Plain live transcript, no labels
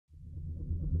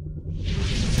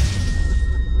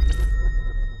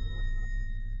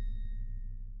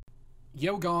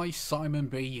Yo guys, Simon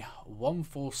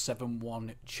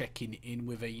B1471 checking in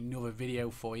with another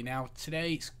video for you. Now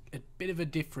today it's a bit of a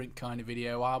different kind of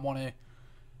video. I want to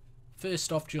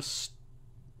first off just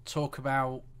talk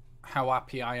about how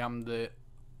happy I am that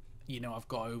I've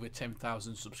got over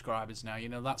 10,000 subscribers now.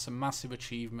 That's a massive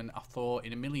achievement. I thought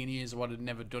in a million years I would have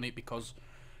never done it because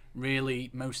really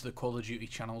most of the Call of Duty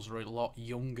channels are a lot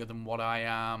younger than what I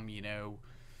am.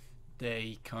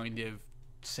 They kind of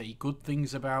say good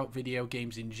things about video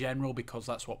games in general because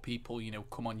that's what people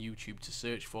come on YouTube to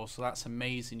search for, so that's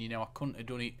amazing. I couldn't have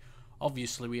done it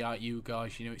obviously without you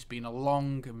guys. It's been a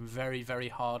long and very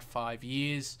hard 5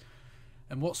 years,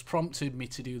 and what's prompted me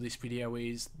to do this video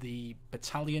is the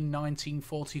Battalion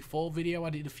 1944 video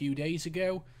I did a few days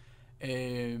ago.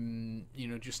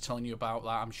 Just telling you about that.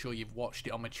 I'm sure you've watched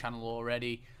it on my channel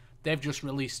already. They've just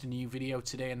released a new video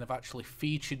today and they've actually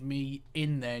featured me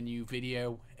in their new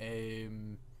video,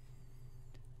 and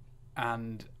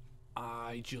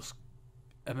I just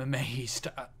am amazed.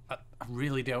 I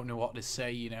really don't know what to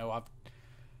say.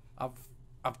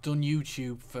 I've done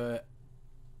YouTube for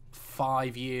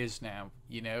 5 years now,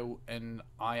 and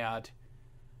I had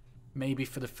maybe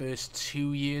for the first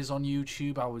 2 years on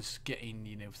YouTube I was getting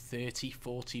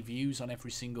 30-40 views on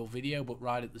every single video, but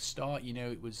right at the start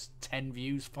it was 10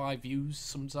 views, 5 views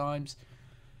sometimes.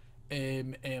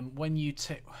 When you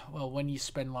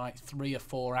spend like 3 or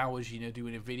 4 hours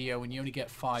doing a video and you only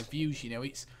get 5 views,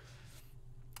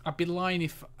 I'd be lying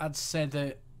if I'd said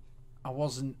that I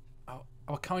was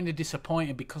kind of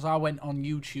disappointed, because I went on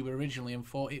YouTube originally and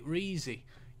thought it were easy.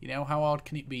 How hard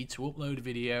can it be to upload a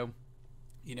video,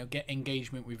 get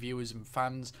engagement with viewers and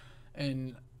fans?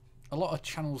 And a lot of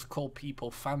channels call people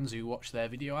fans who watch their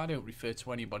video. I don't refer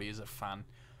to anybody as a fan.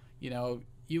 You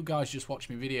guys just watch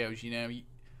my videos.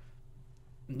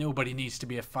 Nobody needs to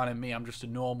be a fan of me. I'm just a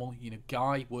normal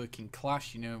guy, working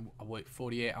class. I work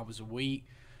 48 hours a week.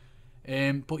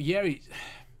 But yeah,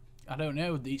 I don't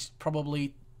know, it's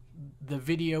probably the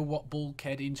video what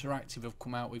Bulkhead Interactive have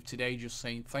come out with today, just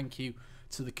saying thank you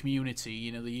to the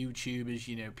community, the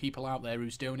YouTubers, people out there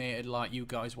who's donated, like you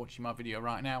guys watching my video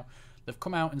right now. They've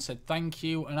come out and said thank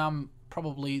you, and I'm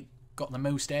probably got the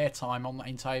most airtime on that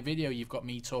entire video. You've got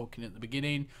me talking at the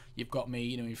beginning, you've got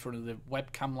me in front of the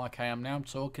webcam like I am now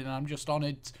talking, and I'm just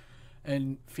honoured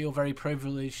and feel very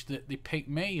privileged that they picked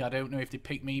me. I don't know if they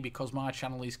picked me because my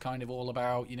channel is kind of all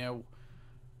about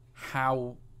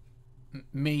how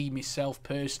myself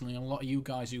personally, and a lot of you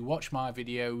guys who watch my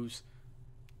videos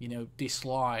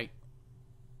dislike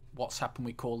what's happened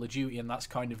with Call of Duty, and that's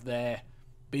kind of their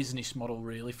business model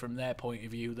really. From their point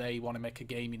of view, they want to make a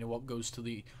game what goes to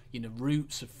the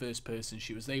roots of first person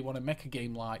shooters. They want to make a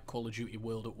game like Call of Duty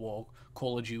World at War,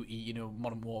 Call of Duty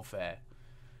Modern Warfare,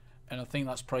 and I think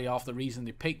that's probably half the reason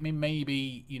they picked me.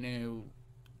 Maybe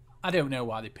I don't know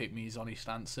why they picked me is the honest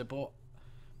answer, but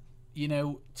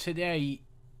today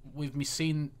with me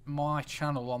seeing my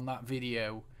channel on that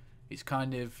video, it's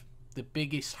kind of the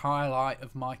biggest highlight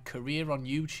of my career on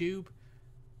YouTube,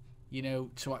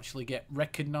 to actually get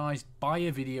recognised by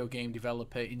a video game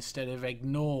developer instead of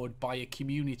ignored by a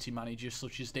community manager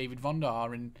such as David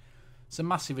Vondar, and it's a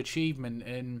massive achievement.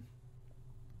 And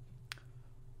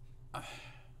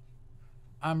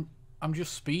I'm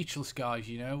just speechless, guys.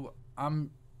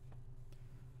 I'm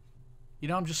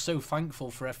just so thankful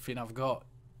for everything I've got.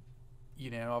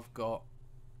 I've got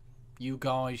you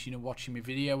guys watching my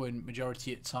video, and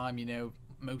majority of the time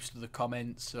most of the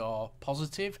comments are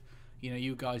positive.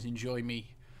 You guys enjoy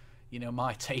me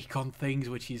my take on things,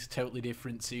 which is totally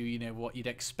different to what you'd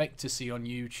expect to see on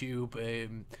YouTube.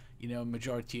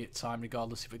 Majority of the time,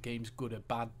 regardless if a game's good or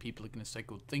bad, people are going to say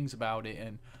good things about it,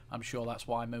 and I'm sure that's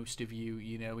why most of you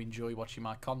enjoy watching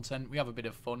my content. We have a bit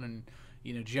of fun and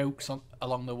jokes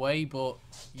along the way, but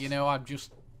I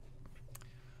just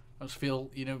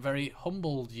feel very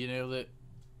humbled that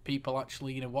people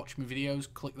actually watch my videos,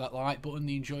 click that like button,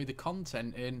 they enjoy the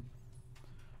content. And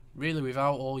really,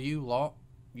 without all you lot,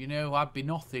 I'd be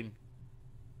nothing.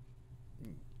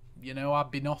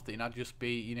 I'd be nothing. I'd just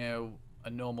be a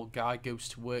normal guy, goes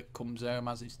to work, comes home,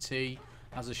 has his tea,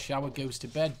 has a shower, goes to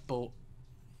bed. But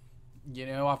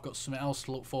I've got something else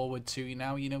to look forward to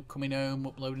now. Coming home,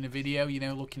 uploading a video,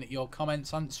 looking at your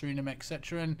comments, answering them,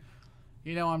 etc. And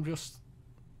I'm just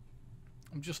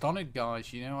honoured,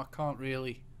 guys. I can't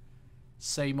really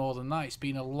say more than that. It's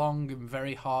been a long and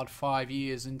very hard 5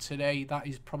 years, and today that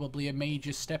is probably a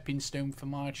major stepping stone for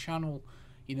my channel,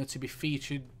 to be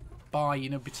featured by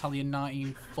Battalion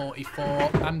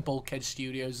 1944 and Bulkhead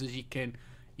Studios, as you can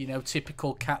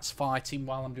typical cats fighting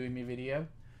while I'm doing my video.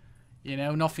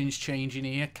 Nothing's changing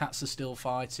here. Cats are still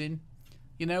fighting.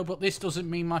 You know, but this doesn't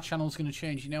mean my channel's going to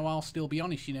change. You know, I'll still be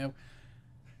honest, you know.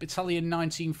 Battalion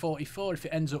 1944, if it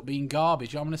ends up being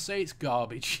garbage, I'm going to say it's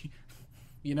garbage.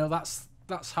 You know, that's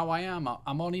how I am.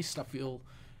 I'm honest. I feel,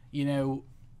 you know,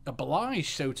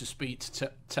 obliged, so to speak,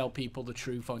 to tell people the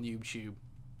truth on YouTube.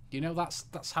 You know,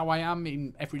 that's how I am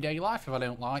in everyday life. If I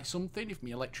don't like something, if my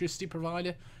electricity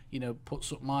provider, you know,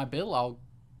 puts up my bill, I'll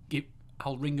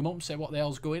ring them up and say, what the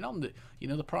hell's going on? That, you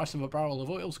know, the price of a barrel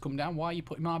of oil's come down. Why are you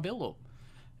putting my bill up?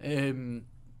 You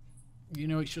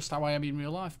know, it's just how I am in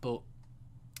real life. But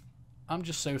I'm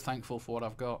just so thankful for what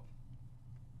I've got.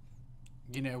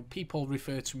 You know, people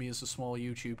refer to me as a small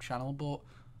YouTube channel, but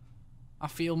I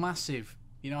feel massive.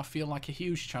 You know, I feel like a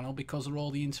huge channel because of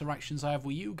all the interactions I have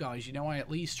with you guys. You know, I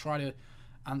at least try to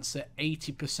answer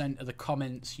 80% of the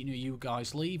comments, you know, you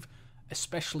guys leave,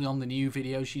 especially on the new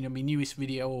videos. You know, my newest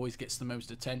video always gets the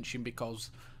most attention because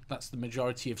that's the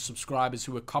majority of subscribers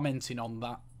who are commenting on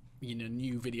that, you know,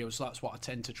 new videos. So that's what I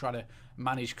tend to try to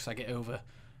manage, because I get over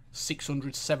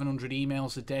 600, 700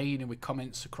 emails a day, you know, with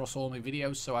comments across all my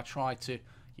videos. So I try to,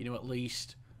 you know, at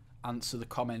least answer the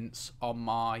comments on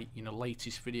my, you know,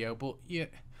 latest video. But yeah,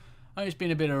 it's been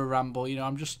a bit of a ramble. You know,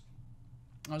 I just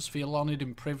feel honoured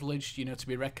and privileged, you know, to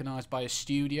be recognised by a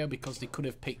studio, because they could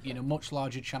have picked, you know, much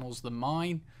larger channels than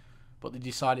mine, but they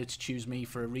decided to choose me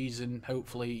for a reason.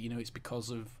 Hopefully, you know, it's because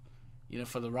of, you know,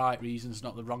 for the right reasons,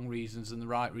 not the wrong reasons, and the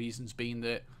right reasons being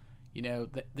that, you know,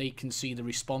 that they can see the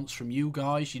response from you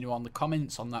guys, you know, on the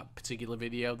comments on that particular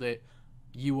video, that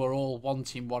you are all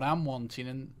wanting what I'm wanting,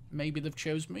 and maybe they've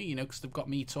chose me, you know, because they've got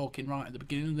me talking right at the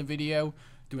beginning of the video,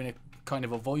 doing a kind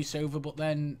of a voiceover, but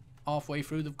then halfway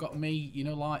through they've got me, you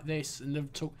know, like this, and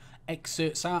they've took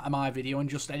excerpts out of my video and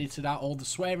just edited out all the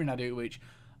swearing I do, which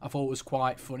I thought was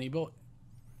quite funny. But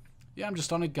yeah, I'm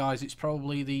just honoured, guys. It's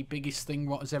probably the biggest thing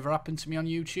what has ever happened to me on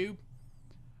YouTube.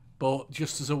 But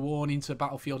just as a warning to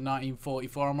Battlefield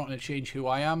 1944, I'm not going to change who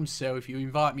I am. So if you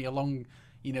invite me along,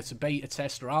 you know, to beta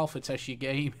test or alpha test your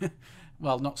game,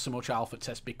 well, not so much alpha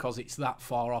test because it's that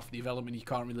far off development, you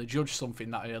can't really judge something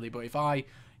that early. But if I,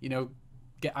 you know,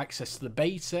 get access to the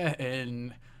beta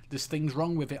and there's things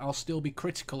wrong with it, I'll still be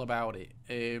critical about it.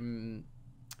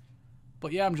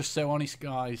 But yeah, I'm just so honest,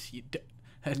 guys.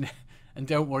 And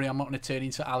don't worry, I'm not going to turn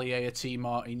into Allier or T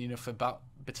Martin, you know, for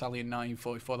Battalion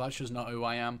 1944. That's just not who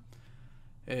I am.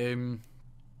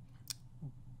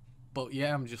 But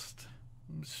yeah, I'm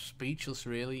speechless,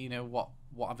 really, you know, what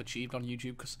I've achieved on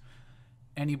YouTube, because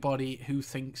anybody who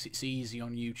thinks it's easy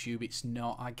on YouTube, it's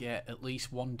not. I get at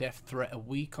least one death threat a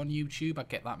week on YouTube. I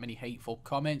get that many hateful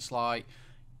comments like,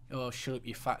 oh, shut up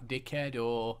you fat dickhead,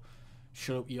 or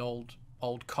shut up you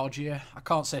old codger. I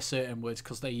can't say certain words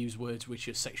because they use words which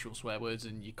are sexual swear words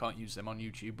and you can't use them on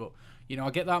YouTube. But, you know, I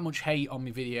get that much hate on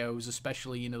my videos,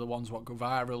 especially, you know, the ones what go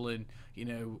viral, and, you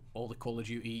know, all the Call of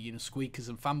Duty, you know, squeakers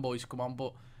and fanboys come on.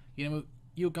 But, you know,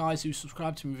 you guys who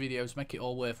subscribe to my videos make it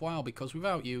all worthwhile, because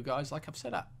without you guys, like I've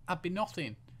said, I'd be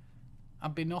nothing.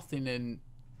 I'd be nothing, and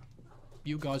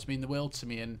you guys mean the world to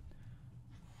me. And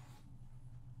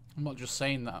I'm not just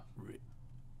saying that,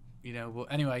 you know. But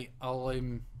anyway, I'll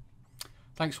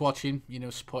thanks for watching, you know,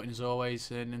 supporting as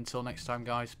always, and until next time,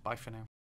 guys, bye for now.